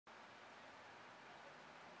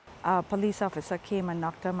A police officer came and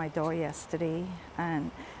knocked on my door yesterday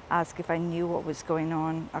and asked if I knew what was going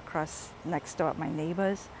on across next door at my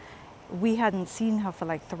neighbor's. We hadn't seen her for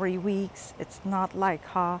like 3 weeks. It's not like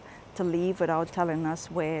her to leave without telling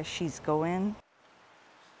us where she's going.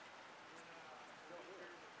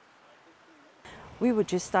 We were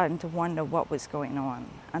just starting to wonder what was going on.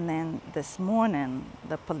 And then this morning,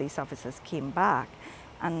 the police officers came back,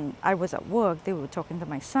 and I was at work. They were talking to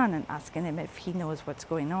my son and asking him if he knows what's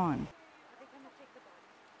going on.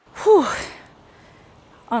 Whew.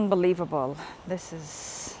 Unbelievable. This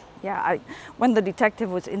is, yeah, when the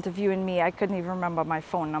detective was interviewing me, I couldn't even remember my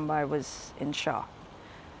phone number. I was in shock.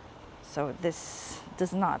 So this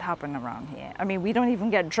does not happen around here. I mean, we don't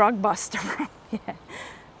even get drug bust around here.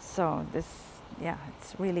 So this, yeah,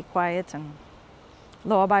 it's really quiet and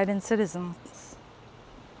law-abiding citizen.